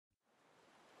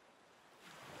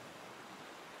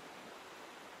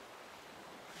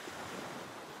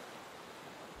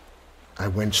I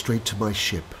went straight to my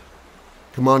ship,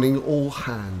 commanding all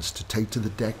hands to take to the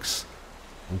decks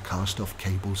and cast off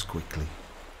cables quickly.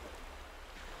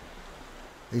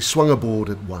 They swung aboard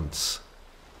at once.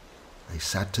 They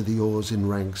sat to the oars in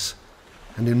ranks,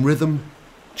 and in rhythm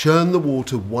churned the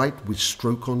water white with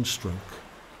stroke on stroke,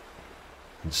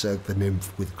 and circled the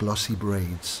nymph with glossy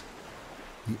braids.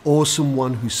 The awesome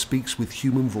one who speaks with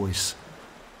human voice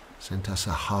sent us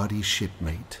a hardy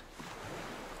shipmate.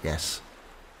 Yes,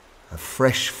 a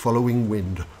fresh following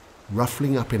wind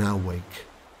ruffling up in our wake,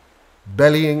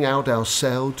 bellying out our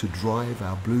sail to drive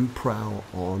our blue prow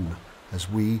on as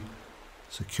we,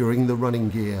 securing the running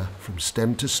gear from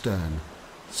stem to stern,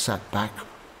 sat back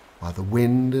while the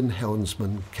wind and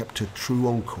helmsman kept her true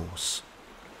on course.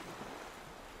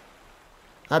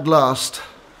 At last,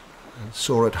 and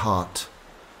sore at heart,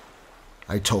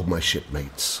 I told my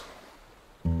shipmates.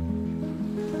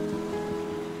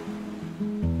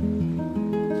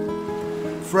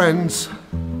 Friends,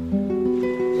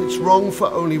 it's wrong for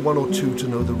only one or two to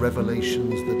know the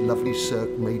revelations that lovely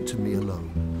Circe made to me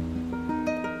alone.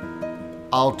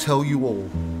 I'll tell you all,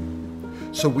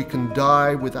 so we can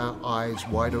die with our eyes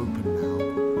wide open now,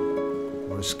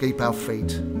 or escape our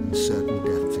fate and certain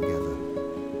death together.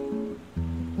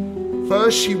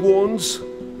 First, she warns,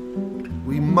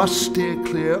 we must steer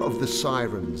clear of the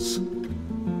Sirens,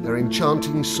 their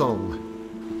enchanting song,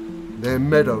 their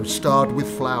meadow starred with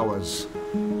flowers.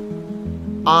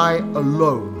 I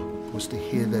alone was to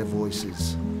hear their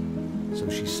voices, so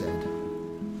she said.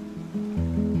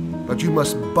 But you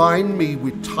must bind me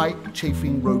with tight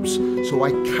chafing ropes so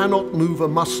I cannot move a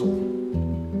muscle,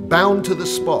 bound to the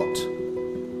spot,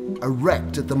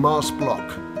 erect at the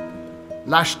mast-block,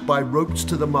 lashed by ropes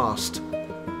to the mast,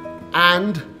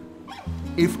 and,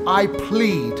 if I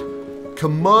plead,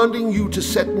 commanding you to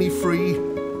set me free,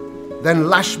 then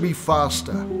lash me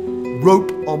faster,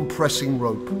 rope on pressing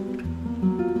rope.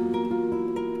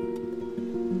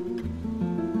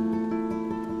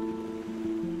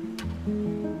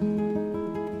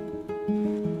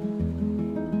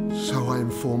 So I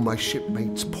inform my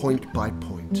shipmates point by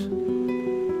point.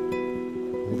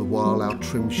 All the while our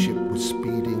trim ship was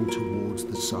speeding towards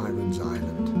the Sirens'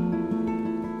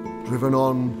 island, driven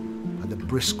on by the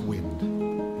brisk wind.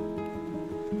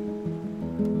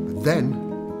 But then,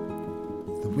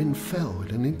 the wind fell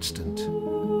in an instant,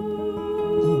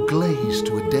 all glazed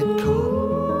to a dead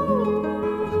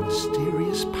calm. A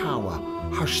mysterious power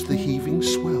hushed the heaving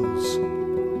swells.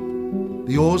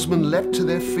 The oarsmen leapt to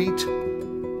their feet,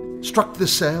 struck the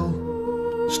sail,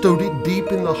 stowed it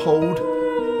deep in the hold,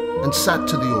 and sat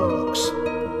to the oarlocks,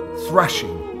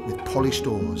 thrashing with polished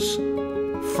oars,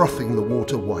 frothing the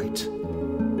water white.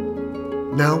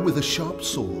 Now with a sharp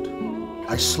sword,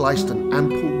 I sliced an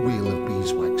ample reel of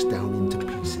beeswax down into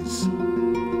pieces,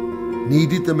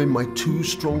 kneaded them in my two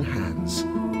strong hands,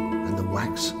 and the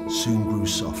wax soon grew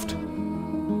soft.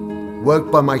 Worked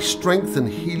by my strength and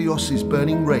Helios's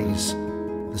burning rays,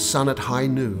 the sun at high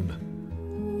noon,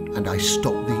 and I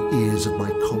stopped the ears of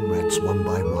my comrades one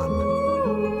by one.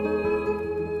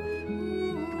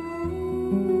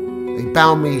 They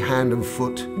bound me hand and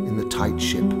foot in the tight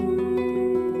ship,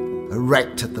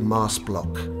 erect at the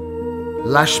mast-block,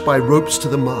 lashed by ropes to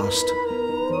the mast,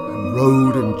 and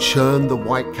rowed and churned the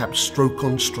white-caps stroke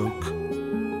on stroke.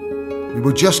 We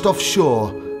were just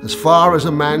offshore, as far as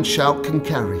a man's shout can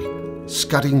carry,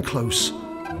 scudding close,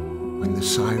 when the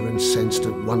Sirens sensed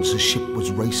at once a ship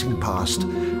was racing past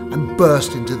and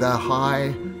burst into their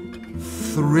high,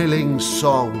 thrilling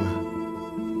song.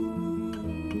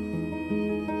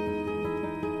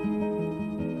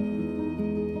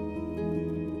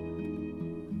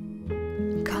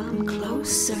 Come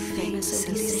closer, famous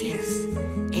Odysseus,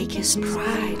 Achaea's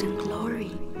pride and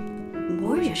glory.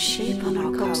 Moor your ship on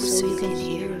our coast so you can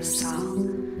hear our song.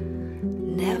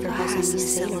 Never has a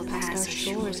sailor passed our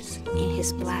shores in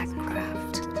his black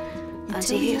craft,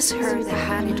 until he has heard the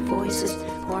honeyed voices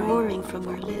pouring from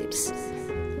our lips.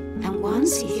 And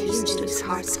once he hears to his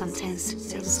heart's content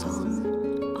their song,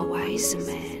 a wise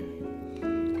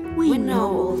man. We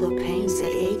know all the pains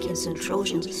that Achaeans and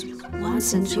Trojans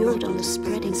once endured on the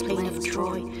spreading plain of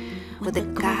Troy, where the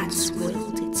gods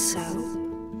willed it so.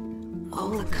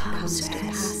 All that comes to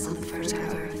us on fertile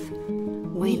earth,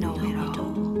 we know it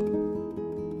all.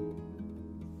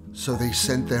 So they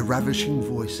sent their ravishing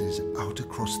voices out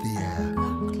across the air,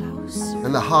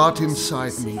 and the heart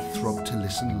inside me throbbed to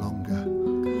listen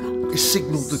longer. They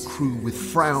signaled the crew with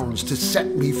frowns to set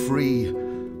me free.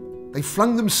 They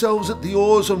flung themselves at the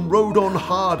oars and rowed on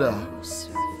harder.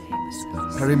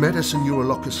 Perimedes and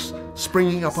Eurylochus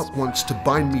springing up at once to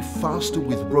bind me faster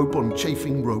with rope on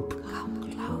chafing rope.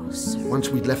 closer. Once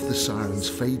we'd left the sirens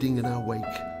fading in our wake.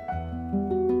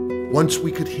 Once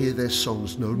we could hear their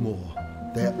songs no more,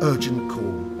 their urgent call.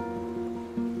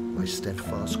 My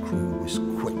steadfast crew was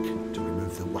quick to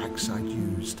remove the wax I'd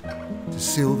used, to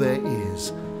seal their ears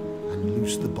and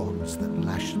loose the bonds that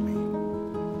lashed me